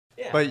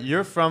But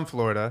you're from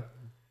Florida.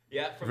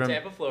 Yeah, from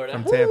Tampa, Florida.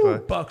 From Tampa.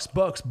 Bucks.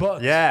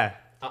 Yeah.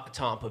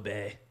 Tampa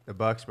Bay. The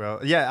Bucks,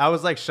 bro. Yeah, I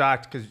was like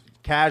shocked because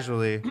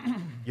casually,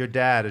 your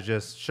dad is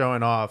just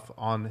showing off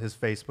on his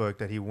Facebook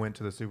that he went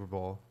to the Super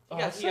Bowl. Oh,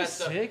 that's he got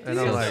so sick. And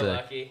He I'm was so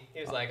like- lucky. He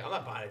was like, I'm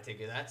not buying a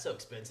ticket. That's so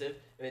expensive.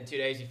 And then 2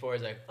 days before,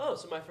 he's like, oh,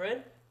 so my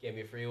friend gave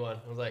me a free one.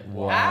 I was like,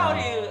 Wow.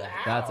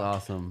 how? That's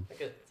awesome.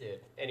 Dude.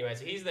 Anyway,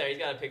 so he's there. He's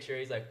got a picture.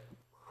 He's like,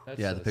 That's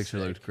Yeah, so the picture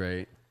sick. looked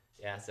great.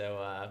 yeah.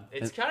 So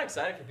it's kind of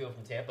exciting for people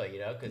from Tampa, you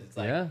know, because it's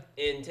like Yeah.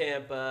 in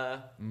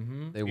Tampa.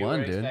 They We won,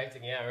 were dude.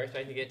 we're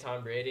expecting to get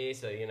Tom Brady.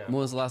 So, you know, When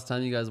was the last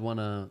time you guys won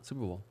a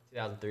Super Bowl?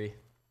 2003.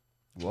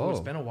 Whoa. It's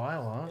been a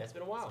while, huh? Yeah, it's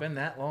been a while. It's been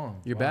that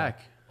long. You're Wow. back.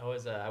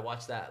 I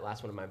watched that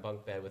last one in my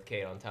bunk bed with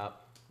Kate on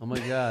top. Oh my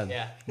God.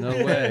 Yeah. No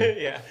way.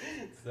 yeah.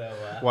 So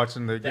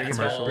Watching the That's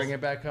commercials. all. Bring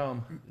it back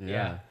home.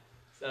 Yeah.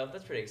 So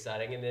that's pretty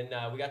exciting. And then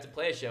we got to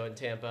play a show in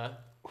Tampa.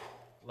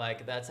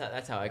 Like that's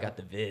how I got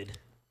the vid.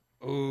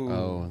 Ooh.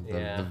 Oh,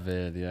 Yeah. the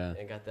vid, yeah.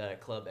 And got the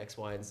club X,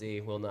 Y, and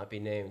Z will not be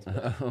named.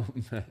 But Oh,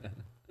 man.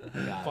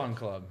 got it. Fun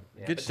club.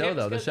 Yeah, Good but show,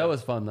 Tampa's though. The good, show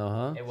was fun, though,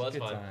 huh? It was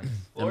Good fun. times.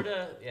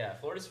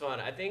 Florida's fun.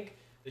 I think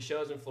the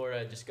shows in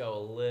Florida just go a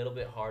little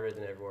bit harder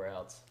than everywhere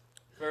else,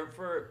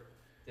 for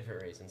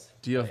different reasons.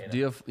 Do you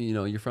have,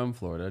 you're from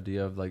Florida. Do you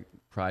have, like,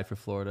 pride for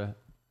Florida?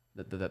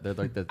 That they're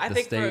like the I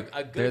think state. for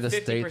a They're good the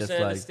 50% state that's of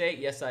the like. state,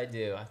 yes, I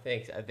do. I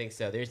think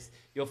so.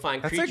 You'll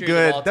find That's creatures a of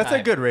good. all That's a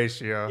type. good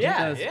ratio.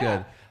 Yeah, That's yeah.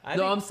 good. I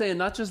No, think- I'm saying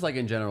not just like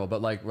in general,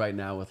 but like right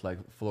now with like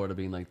Florida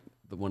being like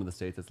one of the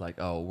states that's like,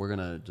 oh, we're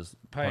gonna just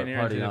Pioneer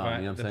party through on.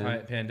 You know what I'm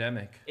saying?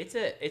 pandemic.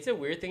 It's a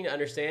weird thing to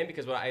understand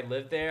because when I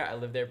lived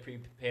there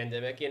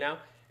pre-pandemic, you know,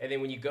 and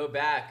then when you go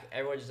back,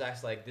 everyone just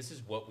acts like this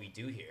is what we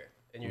do here,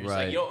 and you're just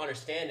Right. like you don't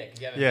understand it because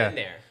you haven't Yeah. been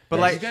there. But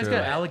Yeah, like, you guys True.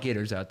 got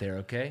alligators out there,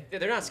 okay?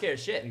 They're not scared of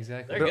shit.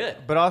 Exactly. They're good.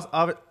 But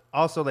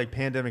also like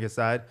pandemic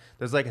aside,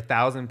 there's like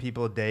 1,000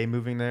 people a day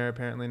moving there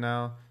apparently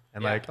now,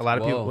 and Yeah. like a lot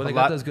of Whoa. people. Well, they a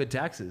got lot- those good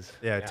taxes.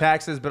 Yeah, Yeah.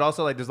 taxes, but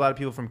also like there's a lot of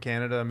people from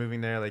Canada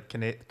moving there. Like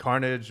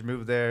Carnage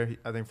moved there,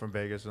 I think from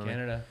Vegas. Or something.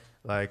 Canada.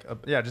 Like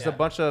just a Yeah.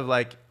 bunch of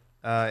like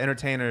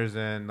entertainers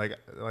and like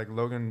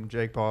Logan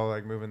Jake Paul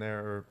like moving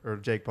there or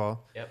Jake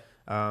Paul. Yep.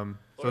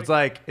 So it's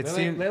like it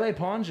seems. Lele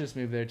Pons just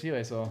moved there too.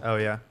 I saw. Oh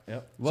yeah.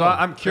 Yep. So Whoa,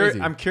 I'm curious.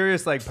 crazy. I'm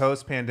curious, like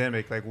post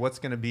pandemic, like what's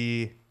gonna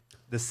be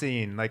the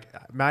scene? Like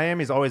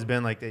Miami's always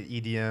been like the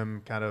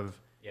EDM kind of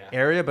Yeah.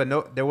 area, but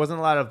no, there wasn't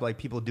a lot of like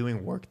people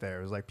doing work there.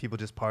 It was like people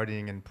just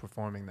partying and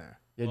performing there.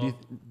 Yeah. Well-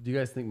 Do you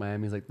guys think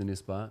Miami's like the new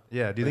spot?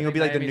 Yeah. Do you think it'll be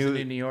like the Miami's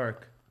new? New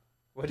York?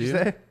 What'd Do you you?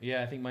 say?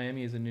 Yeah, I think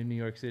Miami is a new New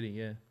York City.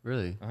 Yeah,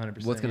 Really?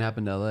 100%. What's gonna yeah.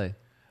 happen to LA?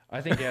 I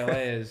think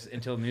LA is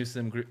until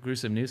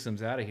gruesome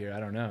Newsom's out of here.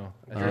 I don't know.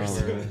 I Oh,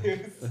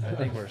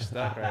 think we're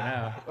stuck right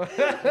now.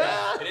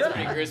 It is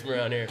pretty gruesome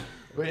around here.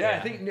 But yeah, I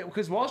think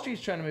because Wall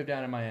Street's trying to move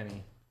down to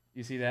Miami.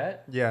 You see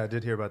that? Yeah, I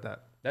did hear about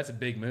that. That's a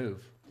big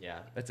move. Yeah.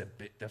 That's a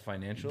big the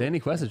financial. Danny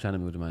Quest is trying to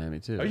move to Miami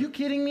too. Are you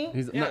kidding me?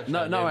 He's Yeah, not, I'm trying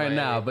not, to not move right Miami.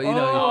 now, but you Oh,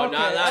 know. Oh, okay.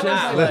 not Just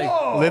now. like-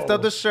 Whoa. Lift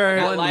up the shirt.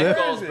 Got life lift,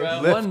 goals, bro.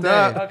 One lift day.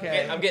 up.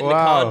 Okay. I'm getting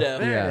Wow. the condo.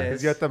 There Yeah. it He's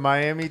is. got the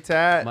Miami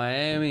tat.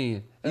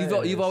 Miami. There it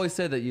You've is. always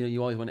said that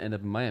you always want to end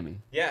up in Miami.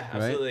 Yeah,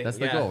 absolutely. Right? That's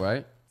the Yeah. goal,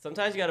 right?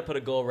 Sometimes you got to put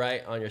a goal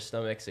right on your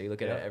stomach so you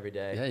look at it every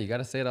day. Yeah, you got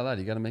to say it out loud.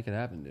 You got to make it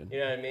happen, dude. You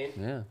know what I mean?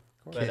 Yeah.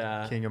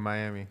 But King of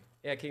Miami.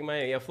 yeah, King of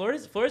Miami. Yeah,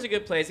 Florida's a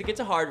good place. It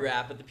gets a hard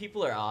rap, but the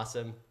people are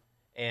awesome,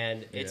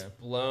 and it's Yeah.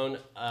 blown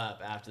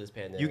up after this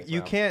pandemic. You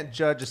bro. can't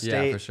judge a Yeah,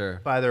 state for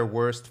sure. by their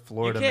worst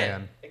Florida You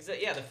can't. man.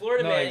 Yeah, the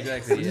Florida No, man.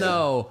 exactly. Yeah.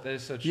 No. That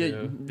is so Yeah,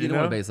 true. you don't know?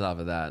 want to base it off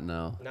of that,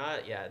 no.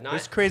 Not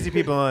There's crazy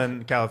people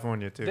in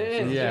California too. There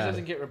is. Yeah. Just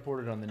doesn't get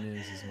reported on the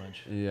news as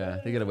much. Yeah,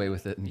 they get away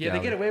with it. in Yeah, they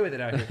Cali. get away with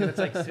it out here. 'Cause it's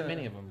like so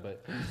many of them,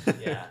 but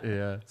Yeah.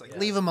 Yeah. It's like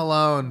leave them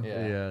alone.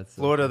 yeah. Yeah. It's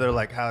Florida, they're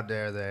like, how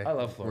dare they? I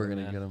love Florida. We're going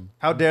to man. get them.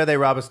 How dare they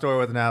rob a store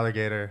with an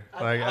alligator?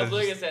 I was just-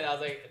 looking at that. I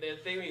was like, the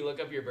thing when you look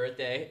up your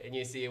birthday and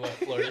you see what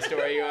Florida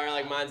story you are,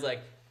 like mine's like,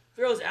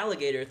 throws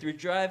alligator through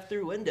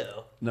drive-through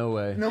window. No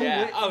way. No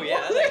Yeah. way. Oh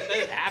yeah,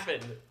 that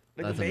happened.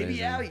 Like That's a baby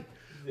amazing. alley.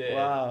 Yeah.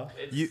 Wow.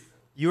 It's,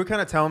 you were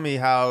kind of telling me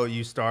how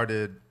you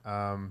started,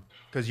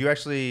 because you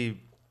actually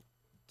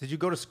did you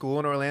go to school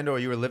in Orlando or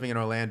you were living in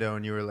Orlando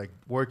and you were like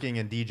working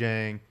and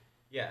DJing?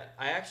 Yeah,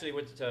 I actually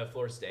went to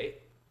Florida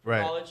State for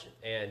Right. college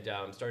and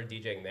started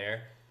DJing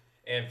there.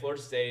 And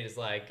Florida State is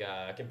like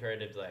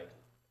comparative to like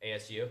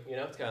ASU, you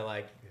know, it's kind of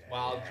like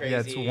wild, crazy. Yeah,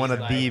 it's one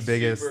of like, the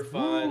biggest super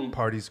fun,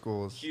 party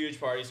schools. huge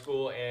party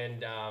school,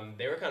 and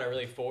they were kind of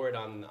really forward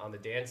on the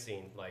dance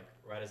scene, like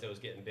right as it was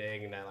getting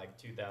big in that like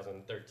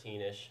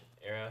 2013-ish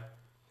era.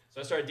 So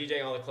I started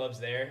DJing all the clubs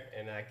there,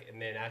 and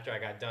then after I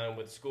got done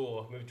with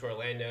school, moved to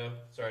Orlando,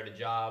 started a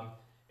job,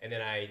 and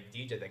then I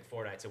DJed like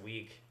 4 nights a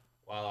week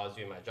while I was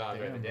doing my job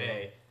during the Damn, bro.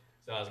 day.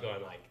 So I was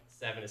going like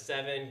 7 to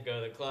 7,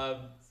 go to the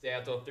club, stay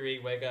out till 3,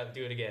 wake up,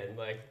 do it again,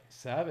 like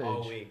Savage.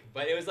 all week.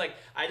 But it was like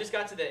I just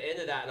got to the end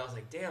of that, and I was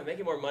like, damn, I'm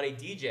making more money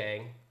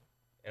DJing,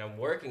 and I'm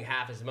working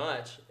half as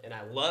much, and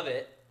I love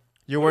it.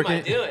 You're What am I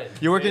working. doing?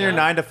 You're working You your know?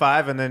 9 to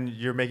 5, and then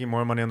you're making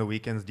more money on the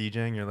weekends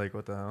DJing. You're like,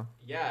 what the hell?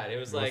 Yeah, it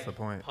was What's like the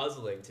point?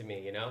 puzzling to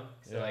me, you know?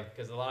 So Yeah. like,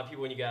 because a lot of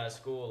people when you get out of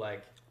school,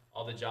 like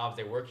all the jobs,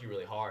 they work you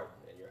really hard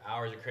and your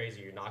hours are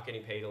crazy. You're not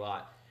getting paid a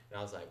lot. And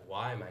I was like,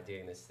 why am I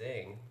doing this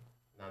thing?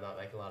 And I'm not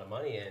making a lot of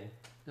money in.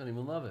 Don't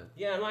even love it.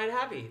 Yeah, I'm not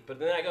happy. But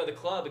then I go to the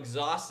club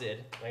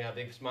exhausted. And I got a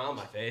big smile on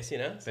my face, you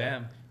know? So,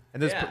 Bam.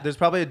 And there's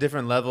probably a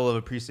different level of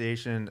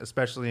appreciation,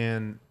 especially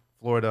in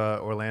Florida,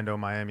 Orlando,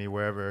 Miami,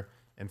 wherever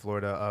in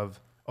Florida. Of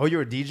oh,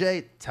 you're a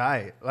DJ,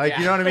 tight. Like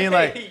you know what I mean?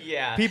 Like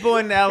yeah. people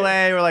in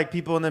LA or like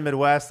people in the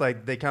Midwest,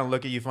 like they kind of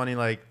look at you funny,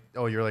 like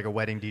oh, you're like a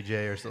wedding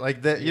DJ or something.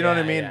 Like that, you know what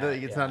I mean?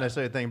 It's not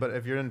necessarily a thing. But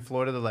if you're in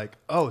Florida, they're like,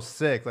 oh,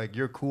 sick. Like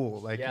you're cool.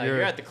 Like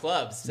you're at the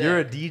club. Sick. You're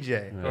a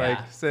DJ. Yeah.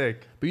 Like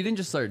sick. But you didn't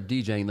just start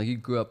DJing. Like you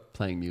grew up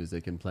playing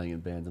music and playing in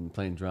bands and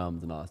playing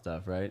drums and all that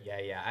stuff, right?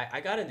 Yeah. I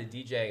got into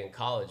DJing in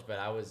college, but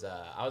I was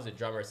a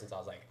drummer since I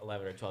was like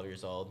 11 or 12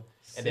 years old,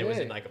 and then was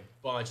in like a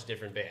bunch of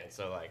different bands.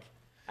 So like.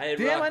 I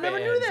Damn, I never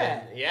knew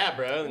that. Yeah,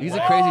 bro. He's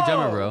a crazy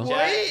drummer, bro.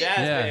 Jazz Yeah.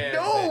 bands.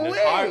 No and way.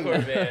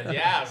 Hardcore bands.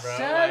 Yeah, bro.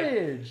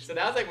 Savage. Like, so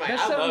that was like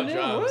That's I love something new.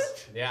 drums.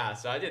 What? Yeah,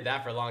 so I did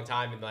that for a long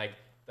time and like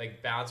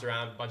bounce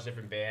around a bunch of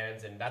different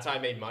bands, and that's how I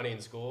made money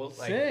in school,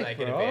 like Sick,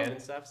 in a bro. band and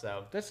stuff.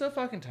 So That's so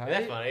fucking tight.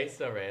 that's funny. It's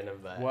so random,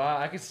 but Wow,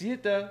 I can see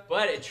it though.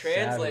 but it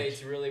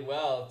translates really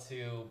well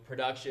to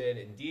production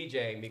and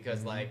DJing because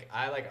Mm-hmm. like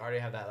I like already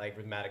have that like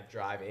rhythmic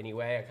drive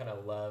anyway. I kind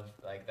of love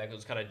like that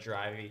goes kind of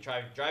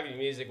driving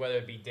music, whether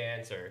it be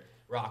dance or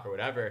rock or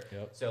whatever.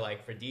 Yep. So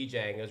like for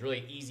DJing, it was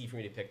really easy for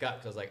me to pick up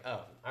because I was like,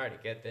 oh, I already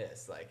get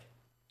this. Like,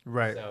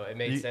 Right. so it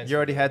made sense. You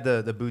already had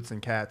the boots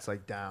and cats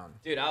like down.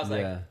 Dude, I was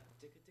like,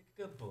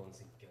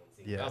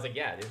 Yeah. I was like,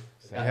 yeah, dude.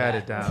 You had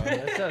it down.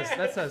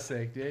 That's so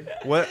sick, dude.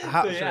 What?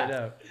 How, Yeah. Straight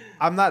up.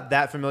 I'm not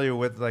that familiar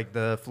with like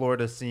the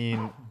Florida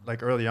scene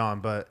like early on,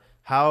 but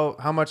how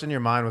much in your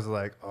mind was it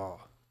like, oh,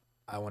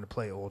 I want to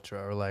play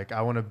Ultra or like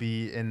I want to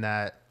be in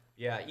that?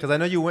 Yeah. Because I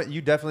know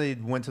you definitely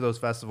went to those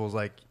festivals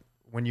like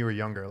when you were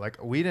younger.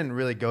 Like we didn't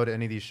really go to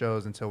any of these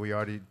shows until we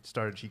already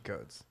started Cheat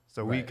Codes,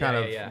 so we Right. kind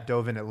of Yeah.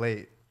 dove in it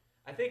late.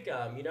 I think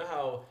you know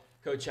how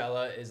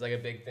Coachella is like a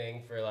big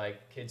thing for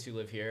like kids who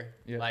live here.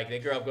 Yeah. Like they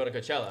grow up going to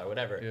Coachella or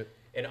whatever. Yeah.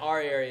 In our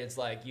area, it's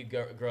like you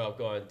grow up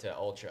going to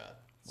Ultra.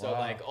 So Wow.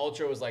 like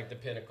Ultra was like the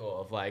pinnacle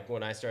of like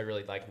when I started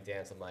really liking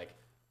dance. I'm like,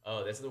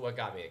 oh, this is what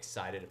got me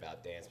excited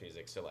about dance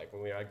music. So like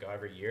when we would go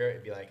every year,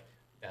 it'd be like,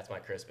 that's my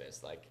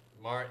Christmas. Like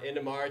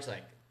into March,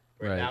 like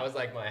Right. that was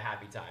like my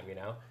happy time, you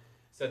know.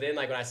 So then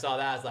like when I saw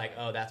that, I was like,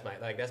 oh, that's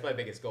my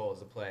biggest goal is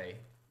to play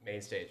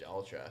main stage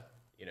Ultra,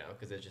 you know,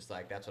 because it's just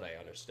like that's what I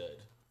understood.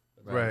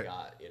 That's what I Right.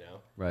 got, you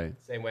know. Right.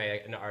 Same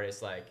way an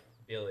artist like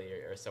Billy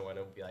or someone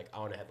would be like, I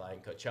want to headline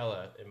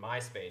Coachella. In my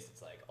space,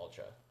 it's like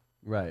Ultra,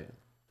 Right.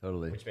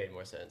 Totally. which made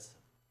more sense.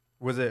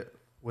 Was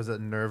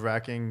it nerve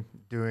wracking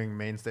doing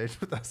main stage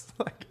with us?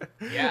 Like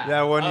Yeah.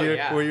 that one Oh, year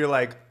yeah. where you're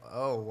like,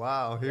 oh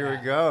wow, here Yeah.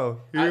 we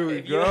go, here we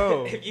If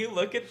go. if you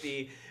look at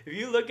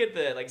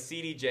the like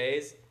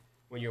CDJs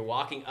when you're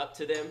walking up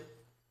to them,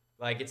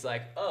 like it's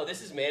like, oh,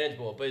 this is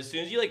manageable. But as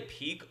soon as you like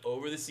peek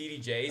over the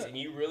CDJs and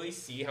you really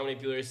see how many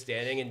people are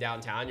standing in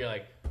downtown, you're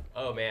like,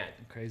 oh man,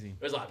 Crazy.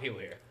 there's a lot of people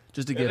here.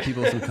 Just to give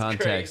people some It's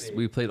context, crazy.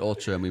 we played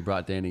Ultra and we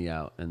brought Danny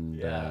out and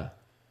Yeah.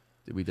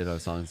 we did our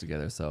songs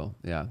together. So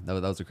yeah, that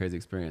was a crazy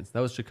experience. That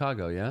was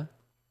Chicago, yeah?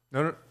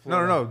 No.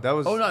 That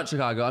was Oh, not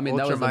Chicago. I mean,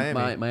 Ultra that was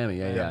Miami. Miami.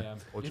 Yeah, yeah. Yeah.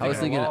 Ultra I was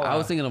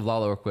Miami. thinking of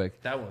Lala real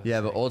quick. That was Yeah,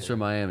 but sick, Ultra dude.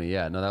 Miami.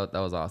 Yeah, no, that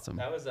was awesome.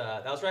 That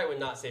was right when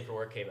Not Safe for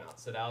Work came out.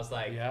 So that was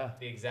like Yeah.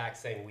 the exact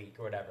same week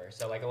or whatever.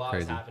 So like a lot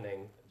was Crazy.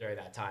 happening during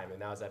that time, and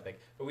that was epic.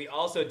 But we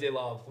also did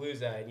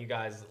Lollapalooza, and you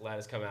guys let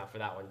us come out for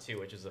that one too,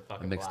 which was a I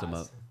fucking mixed them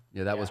up. blast.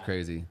 Yeah, that was Yeah.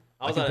 crazy.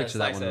 I I was can on a picture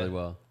that one slice really of-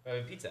 well.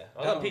 Pizza. I was That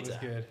on one was pizza.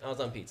 good. I was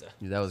on pizza.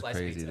 Yeah, that was Slice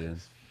crazy, pizza. dude.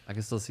 I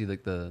can still see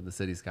like the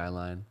city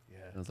skyline. Yeah.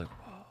 I was like,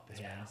 whoa.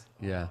 Yeah.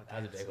 Yeah,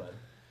 That was a big one.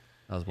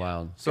 that was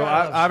wild. So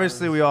God,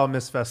 obviously we all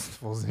miss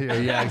festivals here.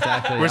 Yeah,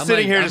 exactly. We're I'm sitting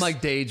like, here I'm just like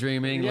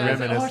daydreaming. Yeah, like,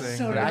 it's like, oh, it's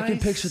reminiscing. so I can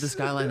nice. picture the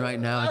skyline right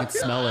now. I can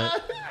smell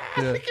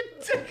it.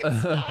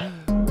 Yeah.